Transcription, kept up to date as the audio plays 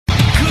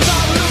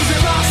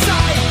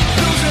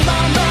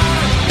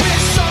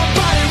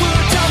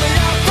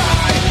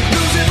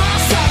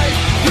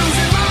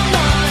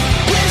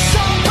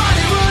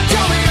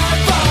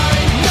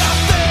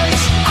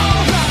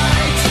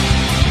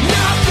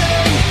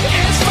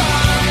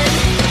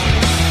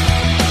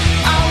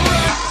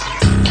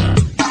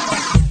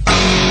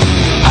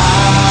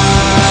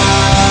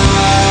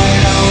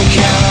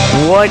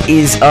What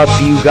is up,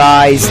 you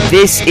guys?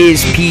 This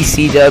is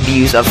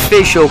PCW's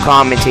official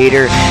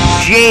commentator,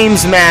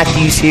 James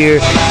Matthews, here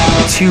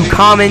to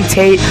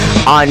commentate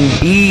on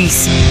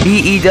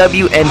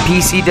BEW and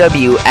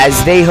PCW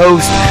as they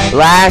host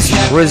Last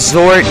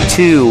Resort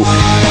 2,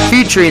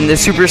 featuring the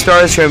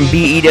superstars from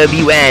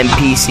BEW and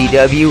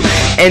PCW.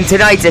 And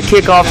tonight, to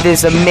kick off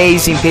this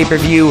amazing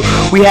pay-per-view,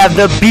 we have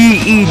the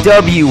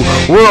BEW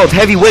World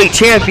Heavyweight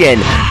Champion,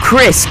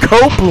 Chris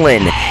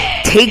Copeland,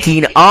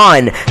 taking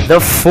on the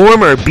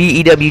former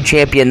BEW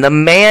champion, the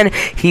man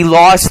he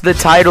lost the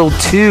title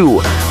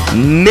to,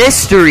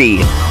 Mystery.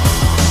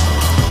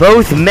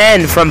 Both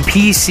men from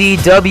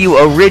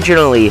PCW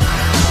originally,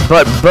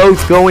 but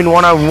both going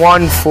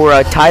one-on-one for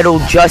a title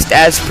just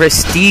as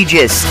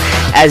prestigious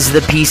as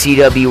the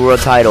PCW World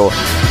title.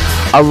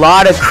 A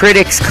lot of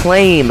critics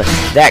claim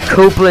that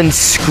Copeland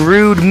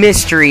screwed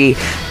Mystery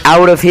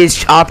out of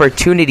his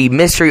opportunity.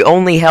 Mystery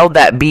only held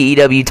that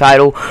BEW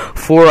title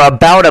for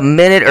about a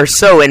minute or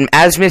so, and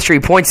as Mystery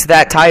points to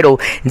that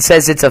title and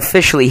says it's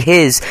officially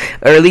his,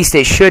 or at least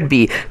it should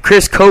be,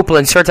 Chris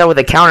Copeland starts out with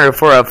a counter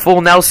for a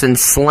full Nelson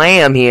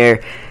slam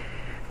here.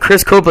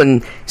 Chris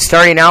Copeland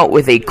starting out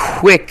with a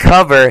quick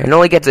cover and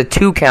only gets a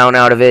 2 count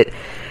out of it.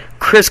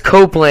 Chris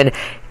Copeland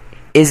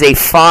is a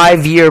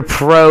 5-year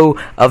pro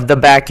of the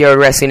backyard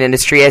wrestling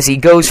industry as he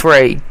goes for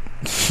a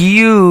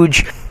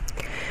huge...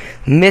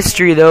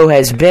 Mystery, though,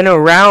 has been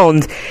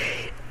around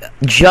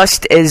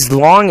just as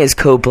long as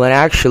Copeland,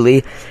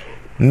 actually.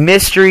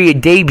 Mystery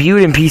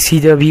debuted in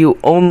PCW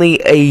only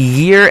a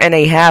year and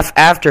a half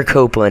after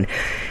Copeland.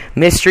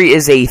 Mystery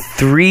is a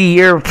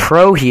 3-year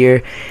pro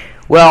here.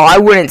 Well, I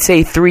wouldn't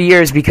say 3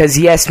 years because,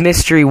 yes,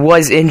 Mystery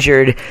was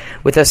injured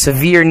with a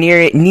severe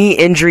knee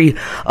injury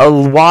a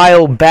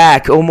while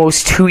back,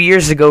 almost 2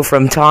 years ago,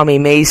 from Tommy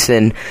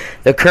Mason,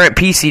 the current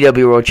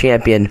PCW World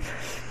Champion.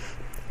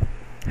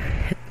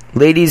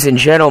 Ladies and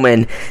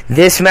gentlemen,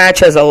 this match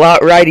has a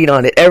lot riding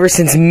on it. Ever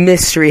since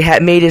Mystery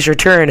had made his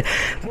return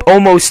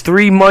almost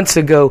 3 months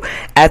ago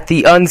at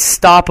the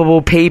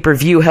Unstoppable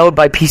pay-per-view held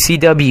by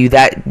PCW,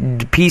 that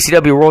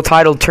PCW World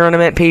Title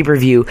Tournament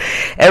pay-per-view.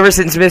 Ever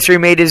since Mystery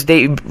made his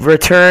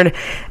return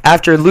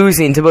after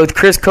losing to both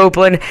Chris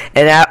Copeland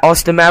and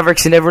Austin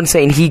Mavericks, and everyone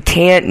saying he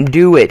can't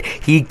do it.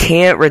 He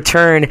can't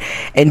return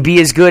and be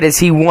as good as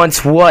he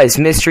once was.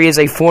 Mystery is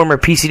a former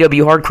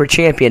PCW Hardcore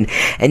Champion,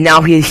 and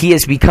now he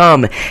has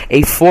become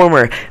a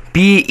former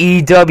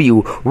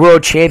BEW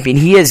World Champion.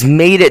 He has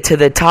made it to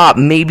the top,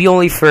 maybe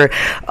only for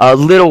a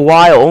little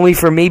while, only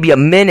for maybe a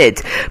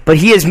minute, but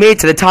he has made it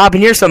to the top,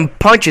 and here's some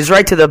punches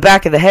right to the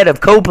back of the head of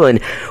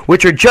Copeland,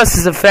 which are just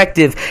as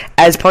effective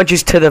as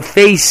punches to the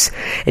face.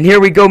 And here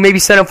we go, maybe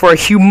set up for a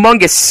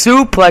humongous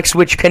suplex,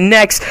 which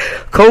connects.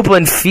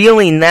 Copeland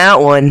feeling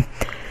that one.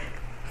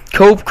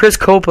 Chris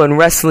Copeland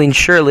wrestling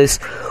shirtless,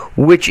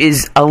 which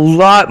is a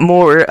lot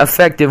more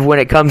effective when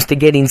it comes to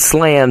getting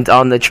slammed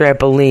on the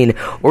trampoline,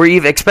 or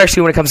even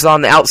especially when it comes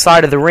on the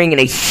outside of the ring in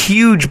a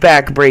huge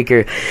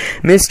backbreaker.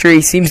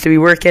 Mystery seems to be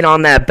working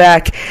on that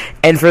back,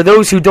 and for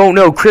those who don't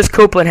know, Chris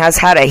Copeland has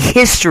had a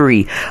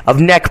history of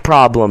neck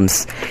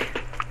problems.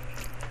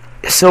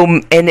 So,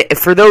 and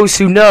for those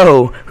who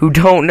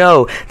don't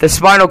know, the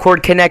spinal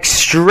cord connects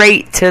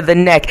straight to the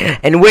neck.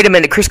 And wait a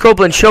minute, Chris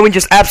Copeland showing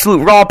just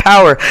absolute raw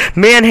power,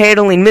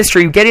 manhandling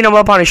Mystery, getting him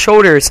up on his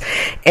shoulders,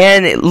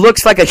 and it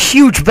looks like a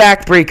huge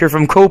backbreaker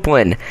from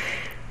Copeland.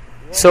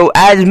 So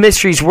as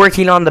Mystery's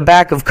working on the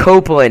back of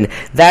Copeland,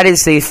 that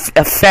is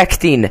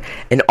affecting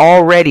an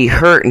already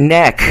hurt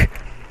neck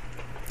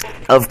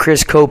of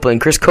Chris Copeland.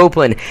 Chris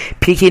Copeland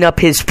picking up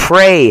his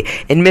prey,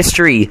 and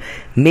Mystery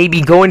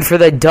maybe going for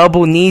the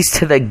double knees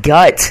to the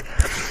gut.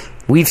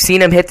 We've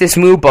seen him hit this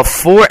move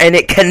before, and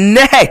it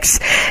connects,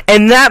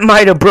 and that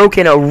might have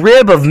broken a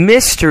rib of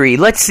Mystery.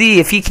 Let's see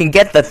if he can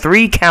get the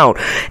 3 count.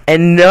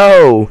 And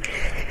no,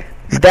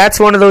 that's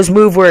one of those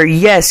moves where,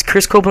 yes,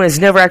 Chris Copeland has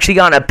never actually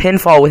gotten a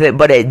pinfall with it,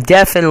 but it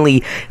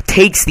definitely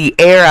takes the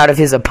air out of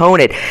his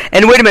opponent.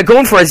 And wait a minute,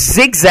 going for a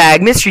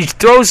zigzag. Mystery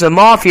throws him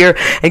off here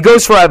and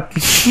goes for a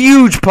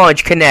huge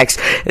punch, connects.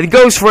 And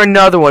goes for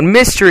another one.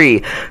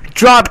 Mystery,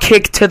 drop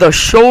kick to the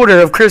shoulder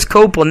of Chris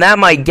Copeland. That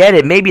might get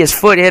it. Maybe his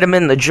foot hit him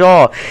in the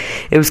jaw.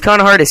 It was kind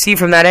of hard to see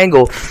from that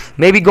angle.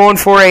 Maybe going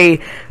for a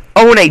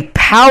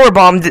power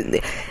bomb.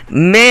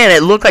 Man,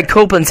 it looked like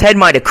Copeland's head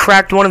might have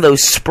cracked one of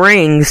those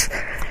springs.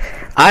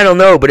 I don't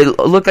know, but it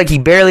looked like he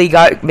barely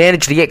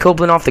managed to get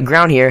Copeland off the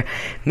ground here.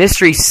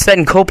 Mystery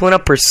setting Copeland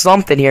up for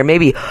something here.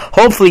 Maybe,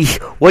 hopefully,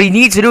 what he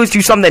needs to do is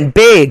do something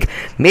big.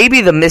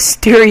 Maybe the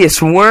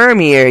mysterious worm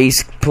here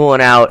he's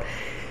pulling out.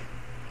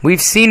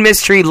 We've seen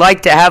Mystery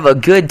like to have a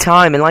good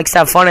time and likes to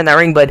have fun in that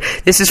ring, but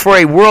this is for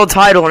a world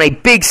title, and a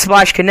big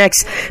splash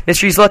connects.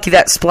 Mystery's lucky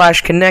that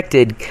splash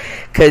connected,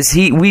 because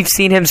we've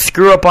seen him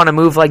screw up on a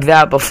move like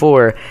that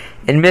before.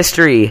 And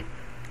Mystery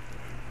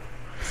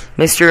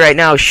right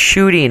now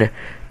shooting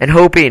and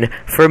hoping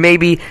for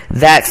maybe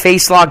that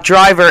face lock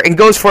driver, and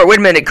goes for it. Wait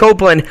a minute,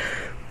 Copeland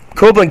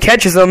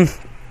catches him.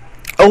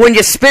 Owen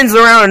just spins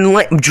around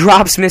and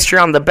drops Mystery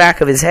on the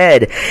back of his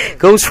head.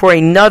 Goes for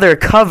another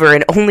cover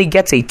and only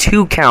gets a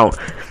 2 count.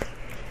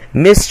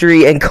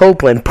 Mystery and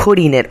Copeland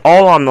putting it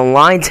all on the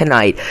line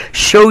tonight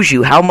shows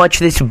you how much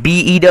this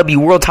BEW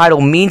World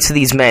Title means to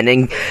these men,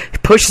 and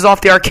pushes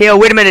off the RKO.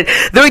 Wait a minute,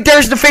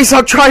 there's the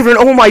face-off driver, and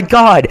oh my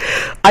god,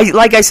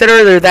 like I said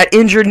earlier, that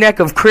injured neck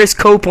of Chris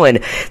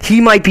Copeland,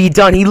 he might be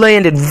done. He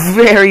landed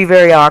very,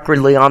 very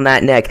awkwardly on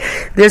that neck.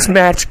 This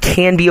match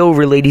can be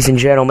over, ladies and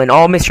gentlemen.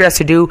 All Mystery has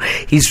to do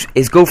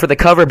is go for the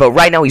cover, but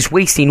right now he's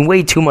wasting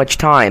way too much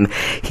time.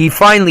 He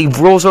finally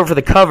rolls over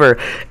the cover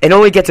and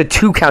only gets a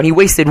 2 count. He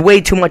wasted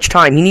way too much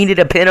time. He needed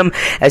to pin him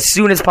as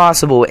soon as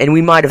possible, and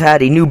we might have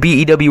had a new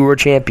BEW World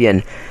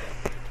Champion.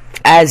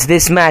 As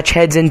this match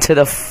heads into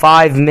the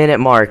 5-minute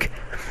mark,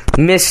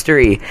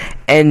 Mystery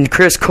and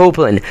Chris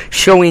Copeland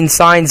showing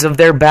signs of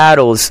their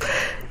battles.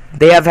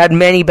 They have had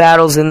many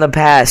battles in the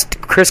past.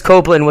 Chris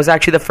Copeland was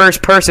actually the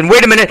first person.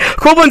 Wait a minute.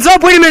 Copeland's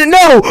up. Wait a minute.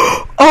 No.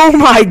 Oh,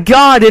 my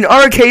God. An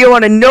RKO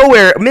out of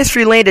nowhere.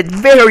 Mystery landed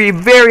very,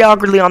 very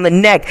awkwardly on the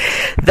neck.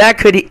 That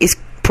could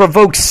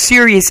provoke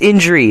serious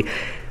injury.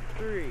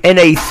 And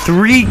a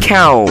 3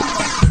 count.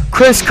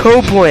 Chris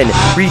Copeland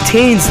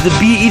retains the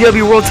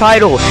BEW World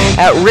Title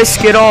at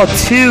Risk It All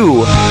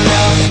 2.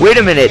 Wait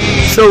a minute.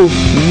 So,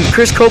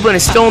 Chris Copeland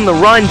is still on the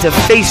run to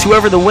face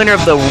whoever the winner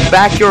of the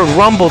Backyard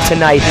Rumble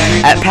tonight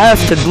at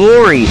Path to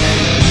Glory.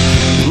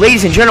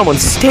 Ladies and gentlemen,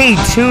 stay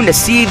tuned to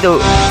see the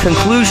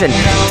conclusion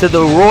to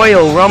the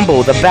Royal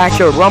Rumble, the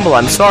Backyard Rumble.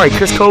 I'm sorry,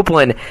 Chris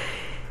Copeland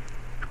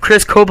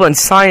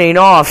signing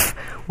off.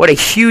 What a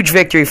huge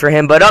victory for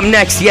him. But up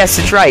next, yes,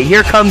 that's right,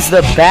 here comes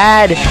the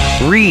Bad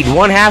Reed,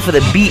 one half of the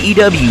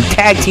BEW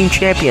Tag Team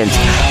Champions,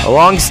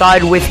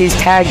 alongside with his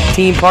tag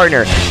team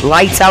partner,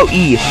 Lights Out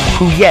E,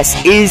 who,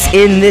 yes, is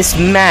in this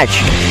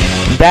match.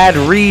 Bad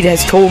Reed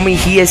has told me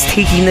he is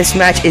taking this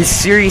match as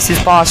serious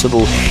as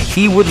possible.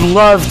 He would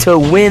love to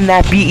win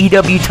that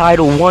BEW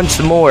title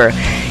once more.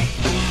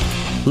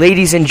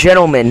 Ladies and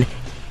gentlemen,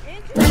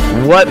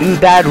 what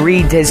Bad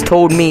Reed has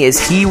told me is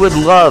he would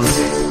love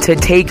to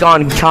take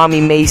on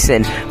Tommy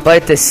Mason,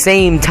 but at the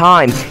same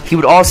time, he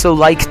would also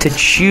like to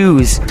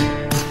choose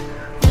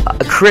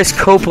Chris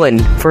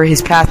Copeland for his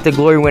Path to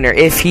Glory winner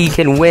if he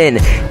can win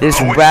this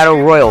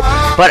Battle Royal.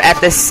 But at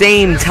the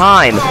same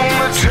time,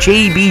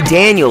 JB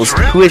Daniels,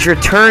 who has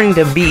returned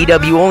to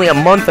BEW only a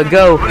month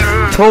ago,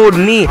 told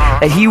me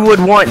that he would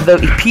want the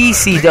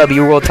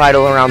PCW World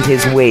Title around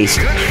his waist.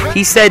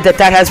 He said that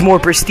has more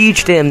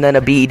prestige to him than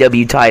a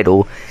BEW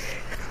title.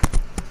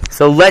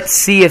 So let's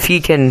see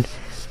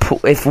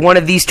if one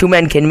of these two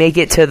men can make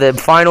it to the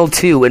final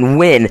 2 and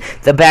win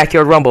the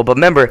Backyard Rumble. But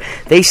remember,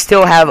 they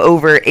still have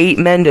over 8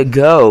 men to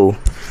go.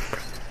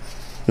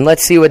 And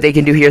let's see what they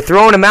can do here.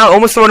 Throwing him out,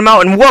 almost throwing him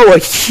out, and whoa, a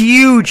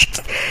huge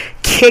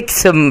kick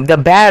to the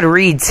Bad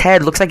Reed's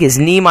head. Looks like his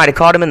knee might have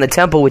caught him in the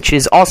temple, which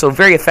is also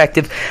very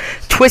effective.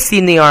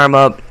 Twisting the arm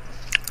up.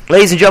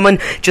 Ladies and gentlemen,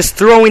 just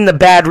throwing the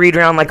Bad Reed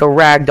around like a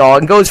rag doll,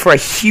 and goes for a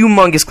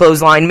humongous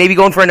clothesline, maybe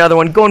going for another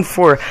one, going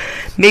for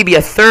maybe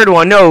a third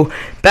one. No,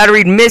 Bad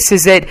Reed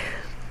misses it.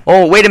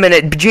 Oh, wait a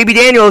minute, JB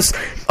Daniels,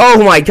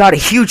 oh my god, a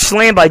huge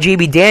slam by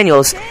JB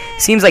Daniels.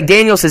 Seems like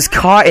Daniels is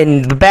caught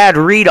in the Bad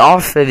Reed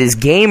off of his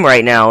game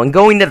right now, and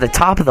going to the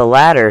top of the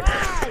ladder.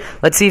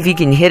 Let's see if he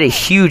can hit a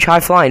huge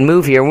high-flying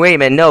move here. Wait a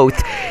minute, no,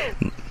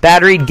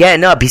 Bad Reed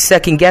getting up, he's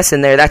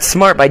second-guessing there. That's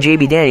smart by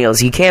JB Daniels.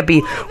 He can't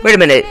be, wait a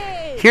minute.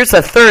 Here's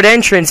the third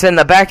entrance in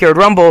the Backyard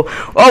Rumble.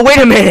 Oh, wait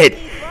a minute.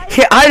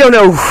 I don't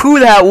know who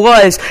that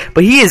was,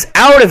 but he is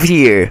out of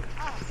here.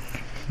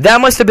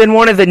 That must have been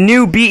one of the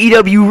new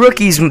BEW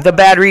rookies the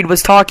Bad Reed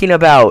was talking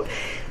about.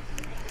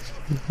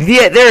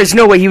 Yeah, there is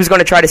no way he was going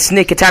to try to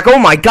sneak attack. Oh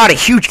my god, a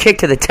huge kick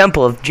to the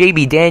temple of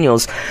JB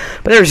Daniels.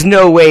 But there's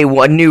no way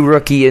a new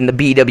rookie in the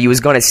BEW was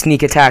going to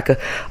sneak attack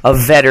a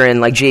veteran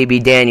like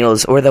JB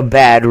Daniels or the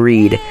Bad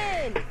Reed.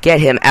 Get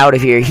him out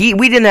of here.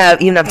 We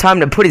didn't even have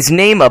time to put his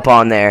name up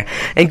on there.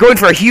 And going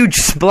for a huge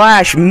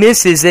splash,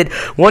 misses it.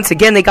 Once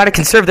again, they got to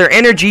conserve their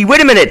energy. Wait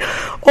a minute.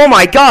 Oh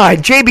my god.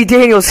 JB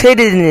Daniels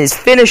hit it in his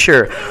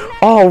finisher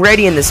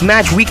already in this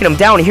match, weakening him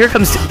down. And here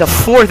comes the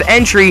 4th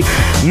entry,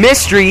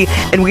 Mystery.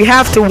 And we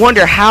have to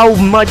wonder how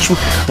much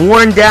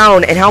worn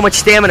down and how much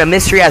stamina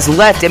Mystery has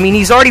left. I mean,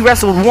 he's already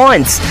wrestled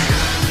once.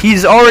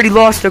 He's already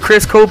lost to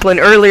Chris Copeland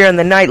earlier in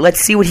the night.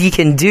 Let's see what he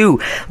can do.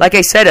 Like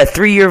I said, a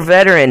 3-year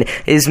veteran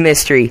is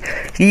Mystery.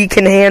 He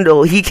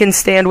can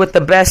stand with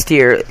the best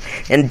here.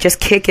 And just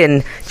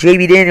kicking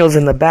JB Daniels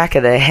in the back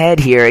of the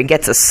head here, and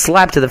gets a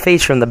slap to the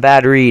face from the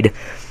Bad Reed.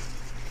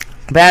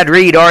 Bad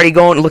Reed already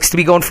looks to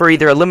be going for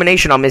either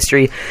elimination on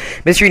Mystery.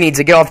 Mystery needs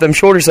to get off them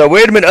shoulders, though.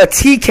 Wait a minute, a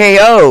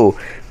TKO.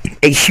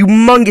 A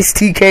humongous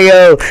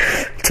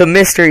TKO to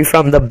Mystery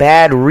from the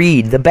Bad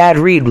Reed. The Bad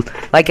Reed,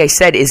 like I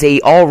said, is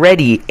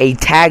already a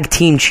tag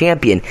team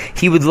champion.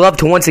 He would love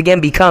to once again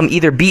become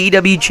either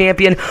BEW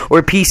champion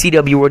or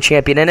PCW world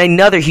champion. And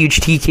another huge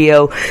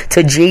TKO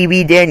to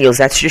JB Daniels.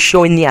 That's just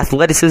showing the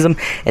athleticism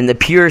and the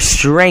pure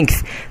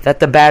strength that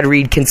the Bad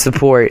Reed can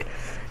support.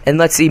 And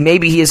let's see,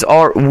 maybe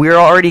we're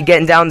already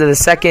getting down to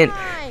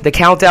the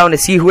countdown to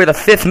see who the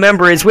 5th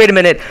member is. Wait a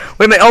minute.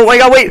 Oh my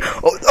god, wait.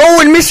 Oh,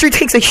 and Mystery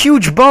takes a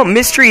huge bump.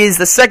 Mystery is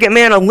the 2nd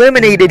man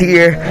eliminated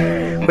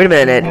here. Wait a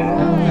minute.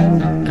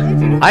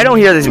 I don't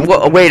hear this.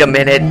 Wait a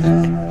minute.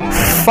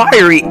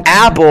 Fiery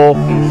Apple?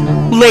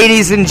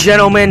 Ladies and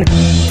gentlemen,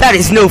 that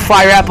is no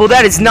Fire Apple.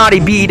 That is not a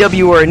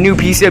BEW or a new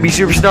PCW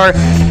superstar.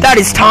 That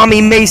is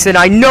Tommy Mason.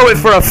 I know it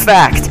for a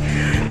fact.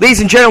 Ladies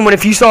and gentlemen,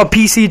 if you saw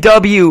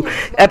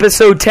PCW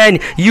episode 10,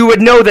 you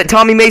would know that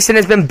Tommy Mason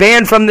has been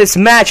banned from this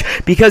match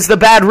because the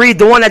Bad Reed,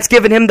 the one that's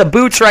giving him the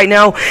boots right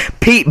now,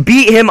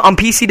 beat him on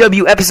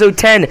PCW episode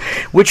 10,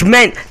 which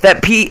meant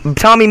that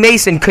Tommy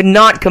Mason could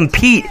not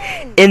compete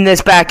in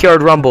this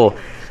Backyard Rumble.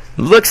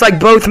 Looks like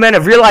both men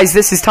have realized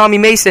this is Tommy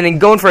Mason and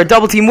going for a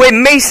double team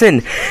win.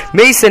 Mason,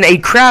 a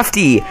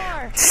crafty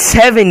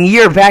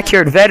 7-year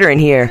Backyard veteran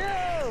here.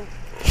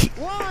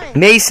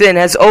 Mason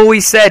has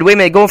always said, wait a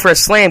minute, going for a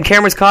slam.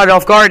 Camera's caught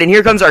off guard, and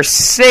here comes our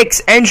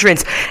 6th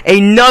entrance.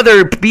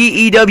 Another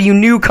BEW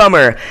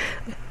newcomer.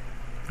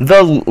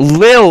 The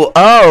Lil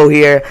O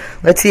here.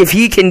 Let's see if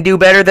he can do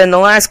better than the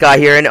last guy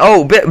here. And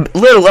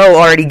Lil O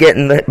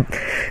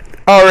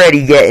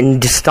already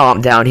getting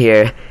stomped down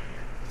here.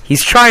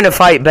 He's trying to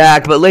fight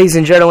back, but ladies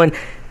and gentlemen,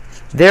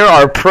 there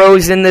are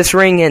pros in this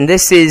ring, and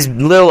this is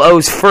Lil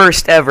O's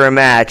first ever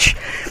match.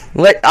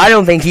 I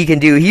don't think he can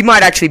do. He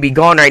might actually be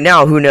gone right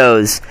now. Who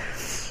knows?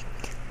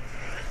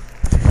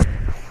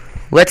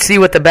 Let's see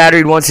what the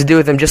battery wants to do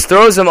with him. Just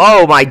throws him.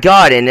 Oh my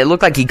God! And it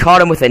looked like he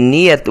caught him with a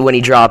knee when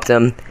he dropped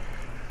him.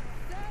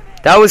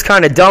 That was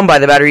kind of dumb by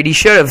the battery. He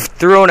should have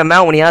thrown him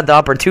out when he had the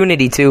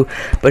opportunity to.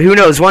 But who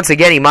knows? Once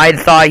again, he might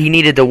have thought he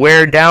needed to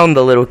wear down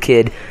the little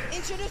kid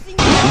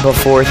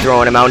before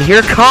throwing him out. And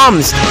here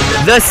comes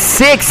the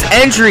 6th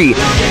entry.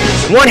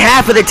 One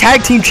half of the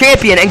tag team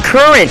champion and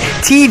current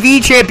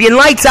TV champion,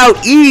 Lights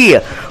Out E,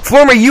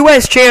 former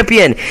U.S.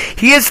 champion.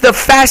 He is the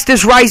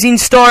fastest rising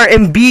star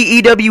in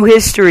BEW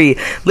history.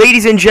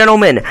 Ladies and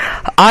gentlemen,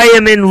 I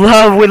am in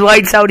love with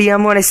Lights Out E.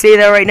 I'm going to say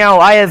that right now.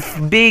 I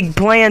have big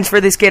plans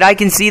for this kid. I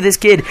can see this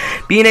kid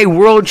being a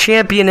world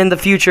champion in the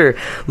future.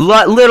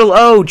 Little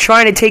O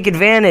trying to take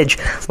advantage.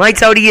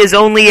 Lights Out E is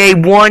only a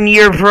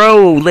 1-year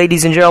pro,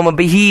 ladies and gentlemen,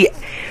 but he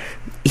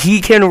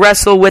can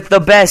wrestle with the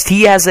best.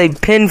 He has a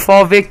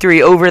pinfall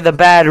victory over the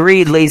Bad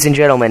Reed, ladies and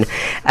gentlemen.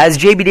 As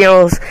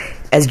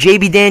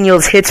JB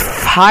Daniels hits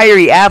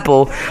Fiery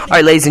Apple.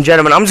 Alright, ladies and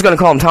gentlemen, I'm just going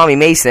to call him Tommy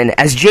Mason.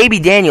 As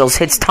JB Daniels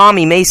hits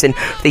Tommy Mason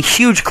with a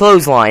huge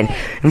clothesline.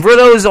 And for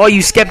all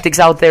you skeptics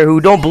out there who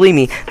don't believe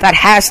me, that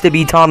has to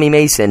be Tommy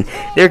Mason.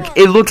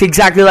 It looks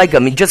exactly like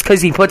him. Just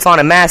because he puts on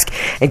a mask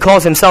and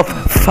calls himself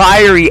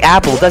Fiery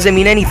Apple doesn't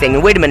mean anything.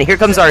 And wait a minute, here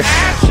comes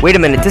wait a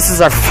minute, this is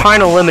our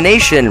final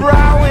elimination.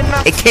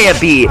 It can't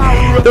be.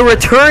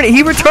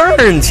 He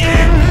returns.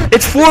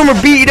 It's former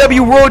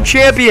BEW World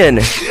Champion,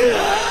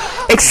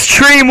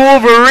 Extreme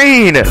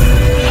Wolverine.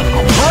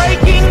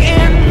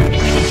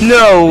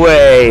 No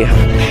way.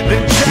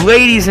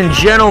 Ladies and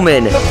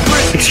gentlemen,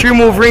 Extreme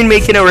Wolverine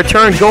making a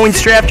return, going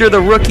straight after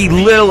the rookie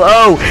Lil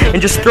O,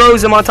 and just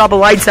throws him on top of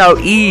Lights Out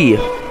E.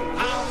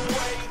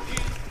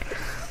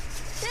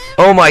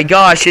 Oh my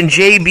gosh, and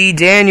JB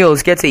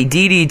Daniels gets a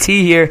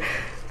DDT here.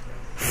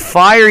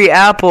 Fiery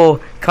Apple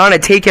kind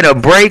of taking a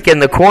break in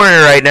the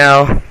corner right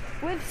now.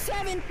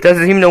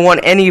 Doesn't seem to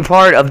want any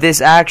part of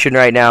this action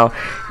right now.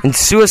 And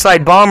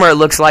Suicide Bomber, it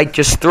looks like,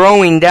 just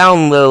throwing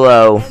down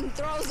Lilo.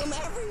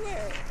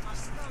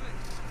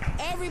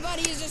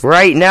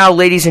 Right now,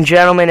 ladies and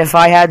gentlemen, if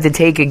I had to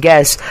take a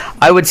guess,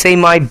 I would say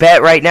my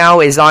bet right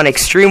now is on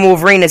Extreme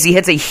Wolverine as he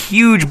hits a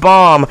huge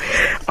bomb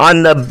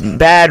on the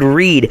Bad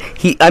Reed.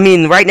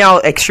 Right now,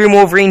 Extreme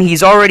Wolverine,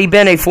 he's already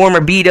been a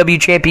former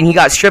BW champion. He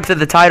got stripped of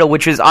the title,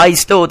 which I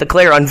still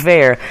declare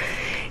unfair.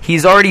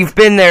 He's already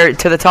been there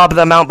to the top of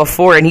the mount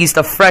before, and he's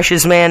the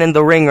freshest man in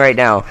the ring right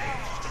now.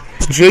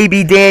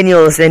 JB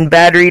Daniels and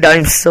Bad Reed,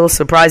 I'm so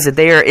surprised that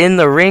they are in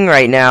the ring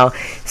right now,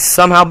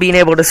 somehow being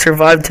able to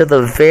survive to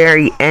the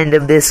very end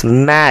of this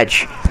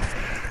match.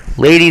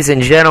 Ladies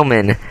and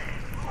gentlemen,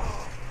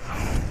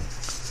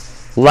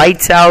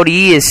 Lights Out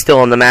E is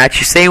still in the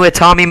match. Same with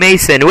Tommy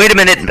Mason. Wait a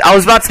minute, I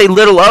was about to say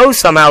Little O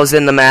somehow is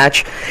in the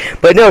match,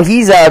 but no,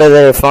 he's out of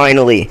there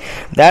finally.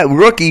 That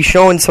rookie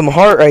showing some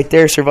heart right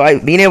there,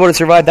 being able to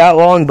survive that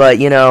long, but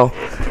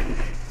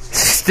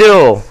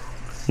still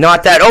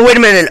not that. Oh, wait a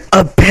minute,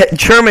 a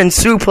German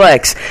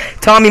suplex.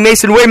 Tommy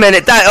Mason, wait a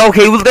minute.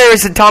 Okay, well,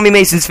 there's Tommy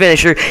Mason's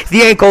finisher,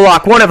 the ankle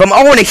lock, one of them.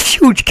 Oh, and a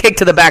huge kick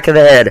to the back of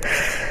the head.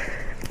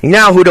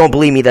 Now who don't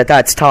believe me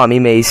that's Tommy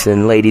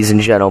Mason, ladies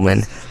and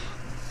gentlemen.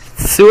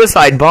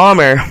 Suicide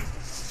Bomber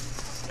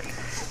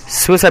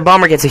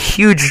gets a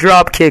huge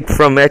drop kick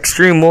from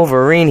Extreme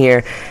Wolverine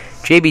here.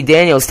 JB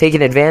Daniels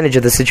taking advantage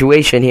of the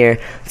situation here.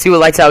 Let's see what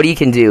Lights Out E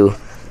can do.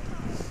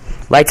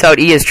 Lights Out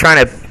E is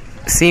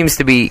seems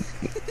to be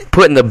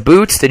putting the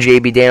boots to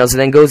JB Daniels,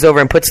 and then goes over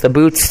and puts the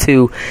boots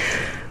to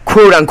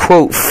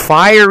quote-unquote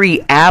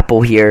Fiery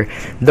Apple here.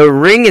 The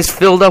ring is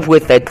filled up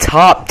with the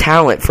top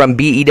talent from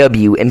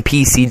BEW and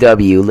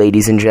PCW,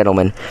 ladies and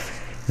gentlemen.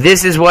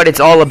 This is what it's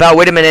all about.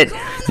 Wait a minute.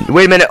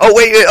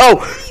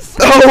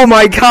 Oh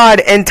my God.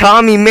 And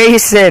Tommy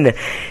Mason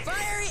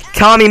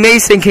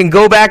can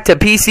go back to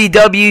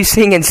PCW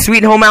singing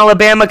Sweet Home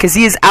Alabama because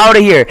he is out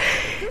of here.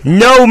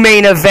 No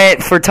main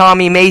event for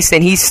Tommy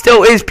Mason. He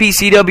still is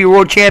PCW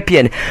World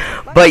Champion.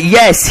 But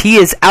yes, he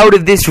is out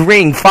of this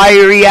ring.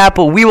 Fiery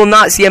Apple. We will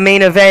not see a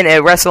main event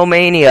at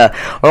WrestleMania,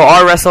 or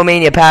our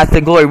WrestleMania Path to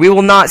Glory. We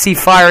will not see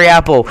Fiery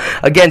Apple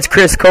against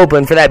Chris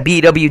Copeland for that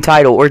BW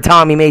title, or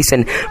Tommy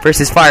Mason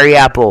versus Fiery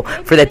Apple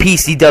for the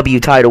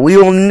PCW title. We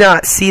will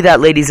not see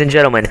that, ladies and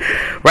gentlemen.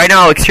 Right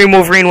now, Extreme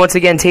Wolverine once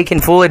again taking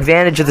full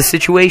advantage of the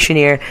situation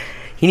here.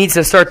 He needs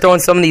to start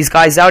throwing some of these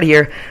guys out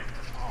here.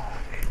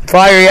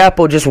 Fiery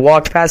Apple just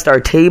walked past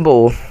our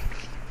table.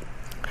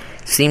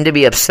 Seemed to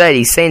be upset.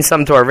 He's saying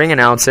something to our ring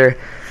announcer.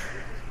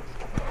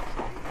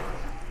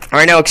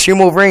 Alright, now Extreme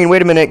Wolverine,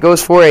 wait a minute,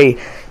 goes for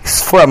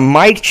a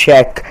mic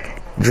check.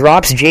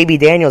 Drops JB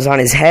Daniels on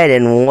his head.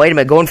 And wait a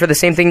minute, going for the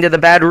same thing to the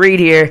Bad Reed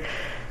here.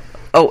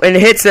 Oh, and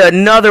hits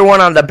another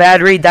one on the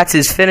Bad Reed. That's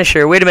his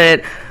finisher. Wait a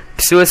minute.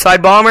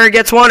 Suicide Bomber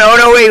gets one. Oh,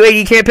 no, wait,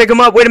 he can't pick him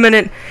up. Wait a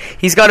minute.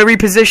 He's got to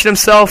reposition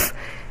himself.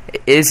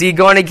 Is he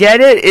going to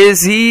get it?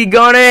 Is he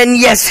going to? And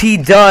yes, he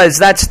does.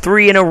 That's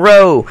 3 in a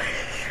row.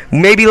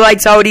 Maybe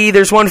Lights Out E.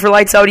 There's one for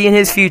Lights Out E in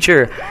his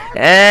future.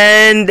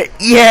 And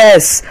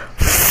yes,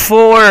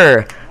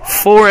 4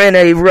 in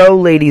a row,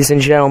 ladies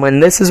and gentlemen.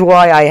 This is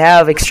why I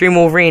have Extreme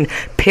Wolverine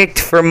picked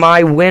for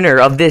my winner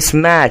of this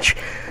match.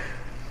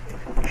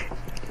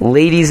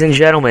 Ladies and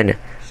gentlemen,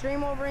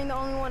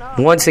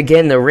 once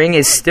again, the ring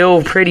is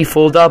still pretty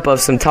full up of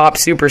some top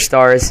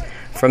superstars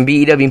from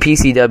BEW and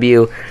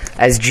PCW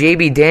as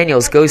JB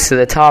Daniels goes to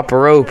the top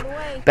rope.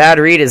 Bad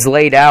Reed is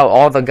laid out.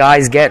 All the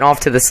guys getting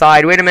off to the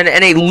side. Wait a minute.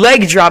 And a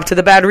leg drop to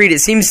the Bad Reed. It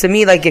seems to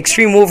me like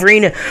Extreme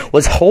Wolverine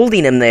was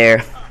holding him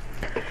there.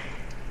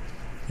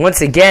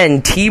 Once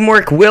again,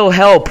 teamwork will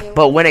help,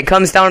 but when it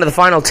comes down to the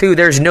final two,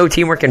 there's no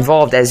teamwork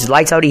involved as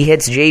Lights Out, he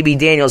hits JB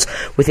Daniels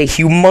with a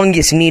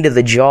humongous knee to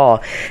the jaw.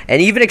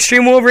 And even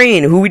Extreme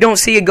Wolverine, who we don't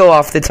see it go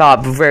off the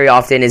top very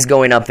often, is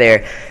going up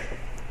there.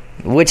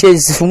 Which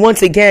is,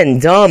 once again,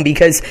 dumb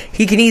because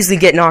he can easily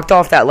get knocked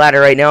off that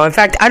ladder right now. In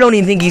fact, I don't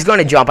even think he's going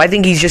to jump. I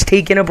think he's just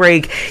taking a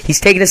break. He's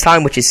taking his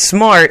time, which is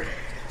smart.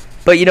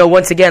 But, you know,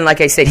 once again, like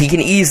I said, he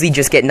can easily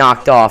just get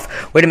knocked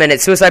off. Wait a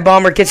minute. Suicide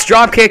Bomber gets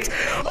drop-kicked.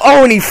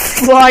 Oh, and he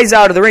flies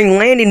out of the ring,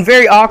 landing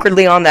very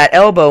awkwardly on that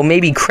elbow.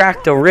 Maybe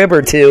cracked a rib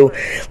or two.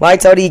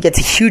 Lights Out, he gets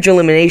a huge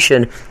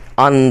elimination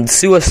on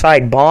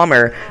Suicide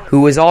Bomber,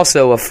 who was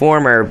also a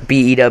former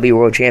BEW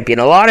World Champion.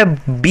 A lot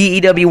of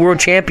BEW World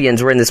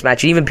Champions were in this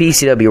match, even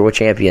PCW World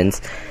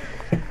Champions.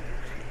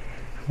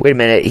 Wait a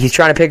minute. He's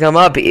trying to pick him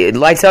up.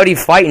 Lights Out,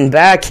 he's fighting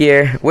back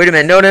here. Wait a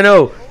minute.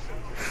 No.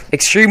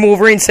 Extreme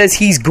Wolverine says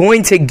he's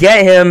going to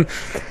get him.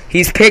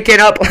 He's picking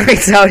up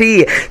Lights Out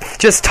E.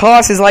 Just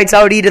tosses Lights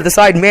Out E to the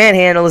side,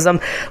 manhandles him.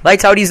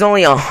 Lights Out E's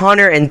only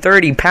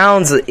 130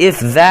 pounds, if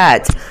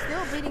that.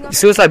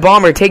 Suicide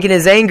Bomber taking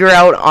his anger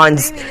out on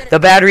the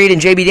Bad Reed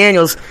and JB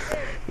Daniels.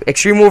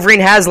 Extreme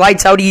Wolverine has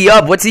Lights Out E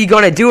up. What's he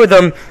going to do with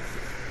him?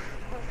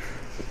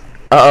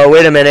 Uh-oh,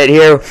 wait a minute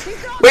here.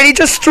 Wait, he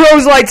just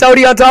throws Lights Out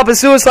E on top of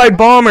Suicide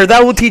Bomber.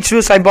 That will teach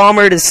Suicide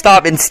Bomber to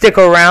stop and stick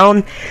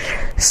around.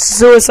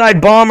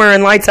 Suicide Bomber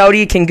and Lights Out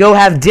E can go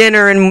have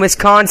dinner in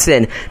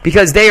Wisconsin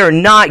because they are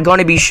not going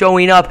to be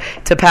showing up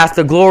to Path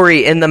to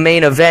Glory in the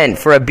main event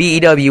for a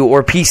BEW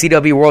or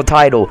PCW world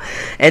title.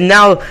 And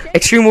now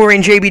Extreme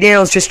Wolverine JB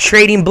Daniels just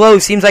trading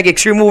blows. Seems like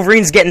Extreme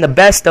Wolverine's getting the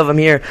best of him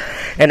here.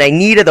 And a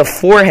knee to the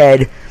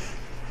forehead.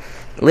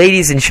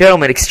 Ladies and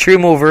gentlemen,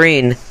 Extreme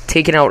Wolverine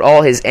taking out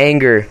all his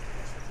anger.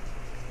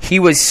 He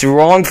was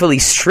wrongfully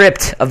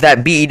stripped of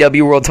that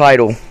BEW world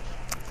title.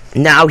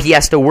 Now he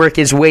has to work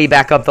his way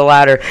back up the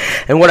ladder.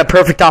 And what a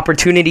perfect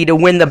opportunity to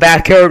win the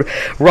Backyard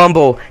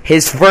Rumble.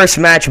 His first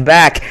match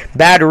back.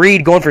 Bad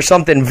Reed going for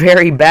something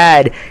very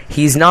bad.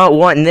 He's not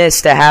wanting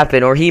this to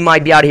happen, or he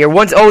might be out of here.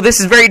 Oh,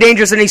 this is very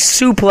dangerous, and a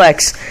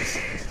suplex.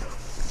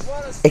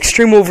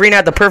 Extreme Wolverine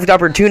had the perfect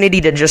opportunity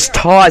to just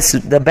toss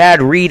the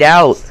Bad Reed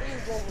out.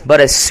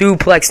 But a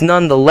suplex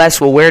nonetheless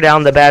will wear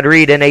down the Bad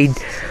Reed, and a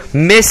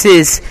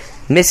misses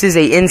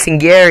a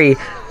Insengari.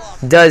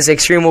 Does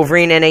Extreme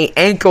Wolverine and a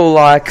ankle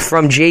lock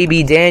from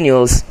JB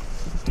Daniels.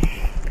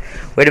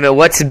 Wait a minute,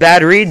 what's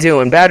Bad Reed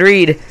doing? Bad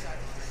Reed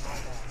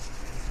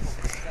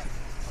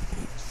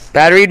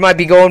might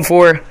be going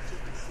for...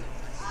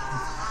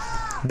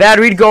 Bad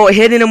Reed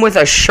hitting him with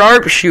a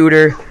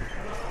sharpshooter.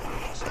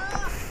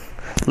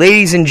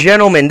 Ladies and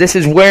gentlemen, this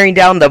is wearing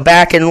down the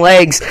back and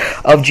legs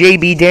of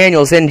JB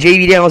Daniels. And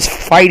JB Daniels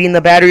fighting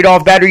the Bad Reed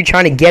off. Bad Reed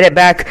trying to get it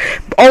back.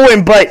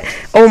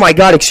 Oh my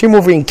God, Extreme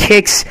Wolverine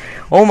kicks.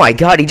 Oh my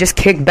God, he just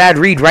kicked Bad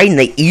Reed right in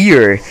the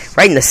ear.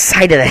 Right in the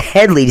side of the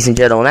head, ladies and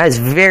gentlemen. That is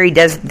very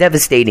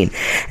devastating.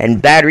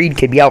 And Bad Reed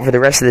could be out for the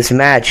rest of this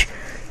match.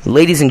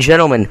 Ladies and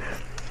gentlemen,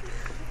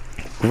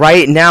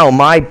 right now,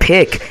 my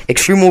pick,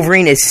 Extreme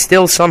Wolverine, is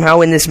still somehow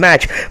in this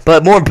match.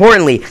 But more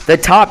importantly, the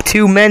top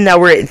two men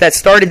that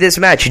started this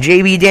match,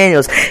 JB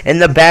Daniels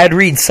and the Bad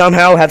Reed,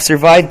 somehow have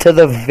survived to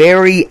the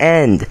very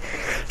end.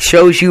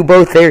 Shows you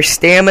both their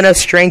stamina,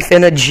 strength,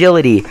 and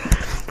agility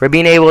for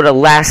being able to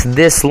last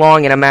this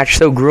long in a match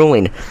so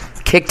grueling.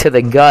 Kick to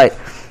the gut.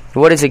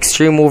 What is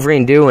Extreme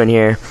Wolverine doing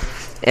here?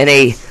 And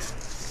a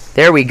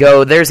There we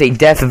go. There's a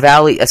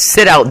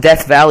sit-out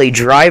Death Valley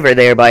driver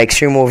there by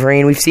Extreme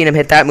Wolverine. We've seen him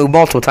hit that move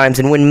multiple times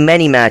and win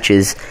many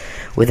matches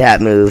with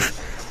that move.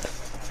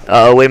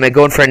 Wait a minute,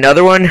 going for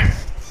another one?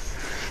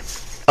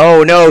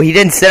 Oh, no, he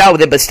didn't sit out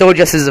with it, but still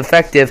just as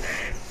effective.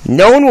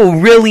 No one will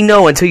really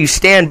know until you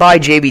stand by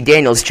JB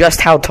Daniels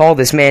just how tall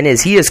this man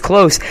is. He is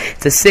close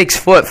to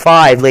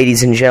 6'5",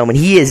 ladies and gentlemen.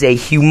 He is a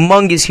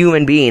humongous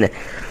human being,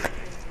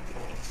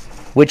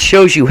 which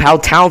shows you how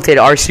talented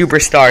our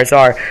superstars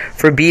are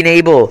for being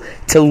able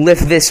to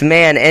lift this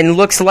man. And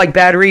looks like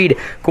Bad Reed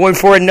going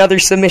for another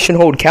submission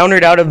hold,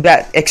 countered out of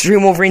that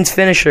Extreme Wolverine's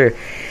finisher.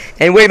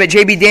 And wait a minute,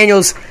 JB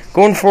Daniels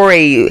going for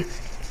a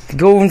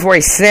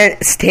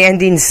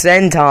standing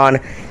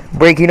senton,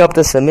 breaking up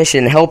the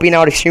submission, helping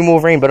out Extreme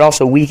Wolverine, but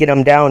also weakening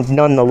him down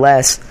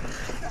nonetheless.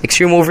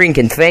 Extreme Wolverine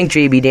can thank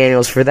JB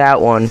Daniels for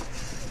that one.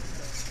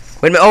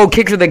 Wait a minute, oh,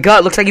 kick to the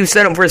gut. Looks like he was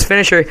set up for his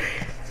finisher.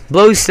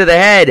 Blows to the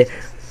head.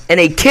 And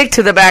a kick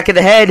to the back of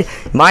the head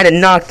might have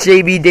knocked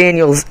JB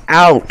Daniels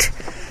out.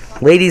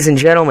 Ladies and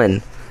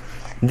gentlemen,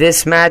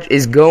 this match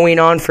is going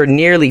on for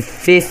nearly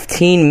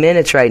 15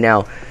 minutes right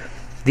now.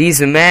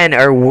 These men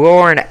are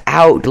worn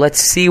out.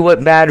 Let's see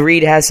what Bad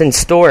Reed has in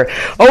store.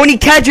 Oh, and he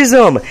catches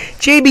him!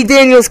 JB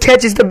Daniels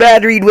catches the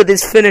Bad Reed with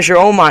his finisher.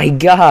 Oh my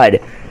god.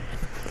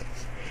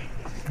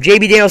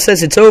 JB Daniels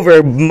says it's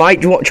over.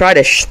 Might try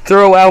to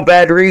throw out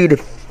Bad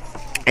Reed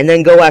and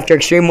then go after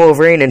Extreme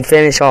Wolverine and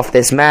finish off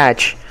this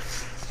match.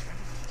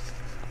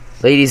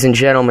 Ladies and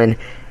gentlemen,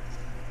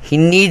 he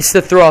needs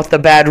to throw out the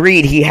Bad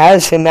Reed. He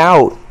has him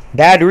out.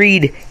 Bad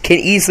Reed can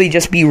easily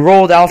just be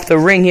rolled off the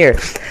ring here.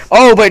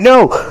 Oh, but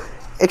no.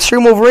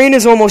 Extreme Wolverine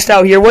is almost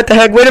out here. What the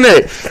heck? Wait a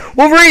minute.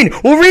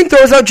 Wolverine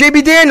throws out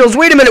JB Daniels.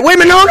 Wait a minute.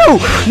 No.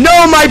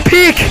 No, my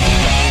pick.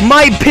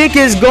 My pick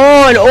is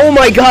gone. Oh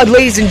my god,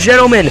 ladies and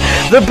gentlemen.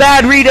 The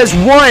Bad Reed has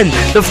won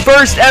the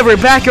first ever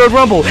Backyard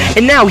Rumble.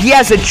 And now he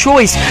has a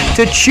choice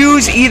to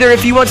choose either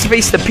if he wants to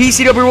face the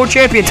PCW World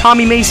Champion,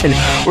 Tommy Mason,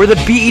 or the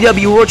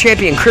BEW World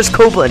Champion, Chris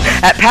Copeland.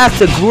 At Path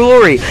to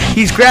Glory,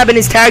 he's grabbing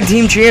his Tag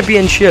Team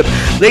Championship.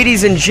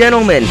 Ladies and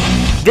gentlemen,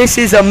 this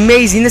is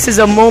amazing. This is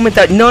a moment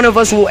that none of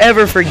us will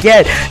ever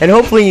forget. And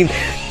hopefully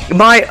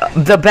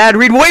the Bad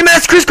Reed... Wait a minute,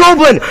 it's Chris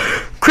Copeland!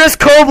 Chris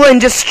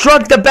Copeland just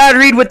struck the Bad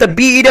Reed with the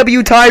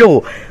BEW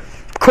title.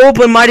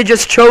 Copeland might have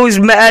just chose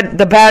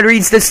the Bad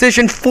Reed's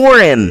decision for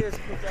him.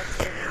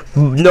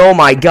 Oh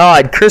my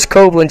god, Chris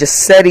Copeland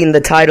just setting the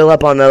title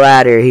up on the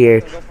ladder here.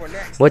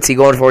 What's he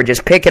going for?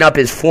 Just picking up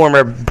his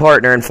former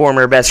partner and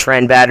former best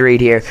friend, Bad Reed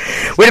here.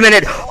 Wait a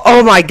minute.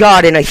 Oh my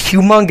god, and a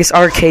humongous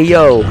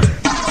RKO.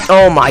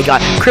 Oh my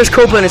god. Chris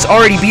Copeland has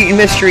already beaten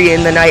Mystery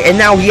in the night, and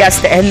now he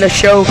has to end the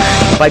show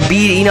by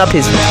beating up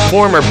his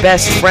former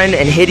best friend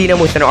and hitting him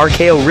with an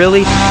RKO.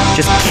 Really?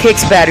 Just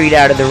kicks Bad Reed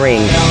out of the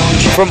ring.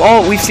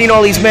 We've seen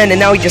all these men, and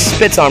now he just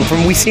spits on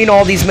them. We've seen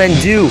all these men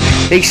do.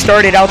 They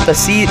started out the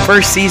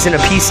first season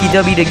of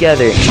PCW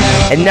together,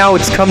 and now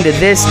it's come to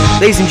this.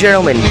 Ladies and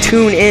gentlemen,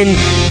 tune in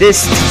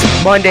this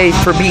Monday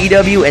for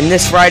BEW and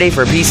this Friday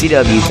for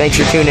PCW. Thanks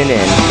for tuning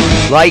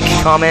in. Like,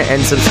 comment,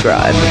 and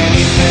subscribe.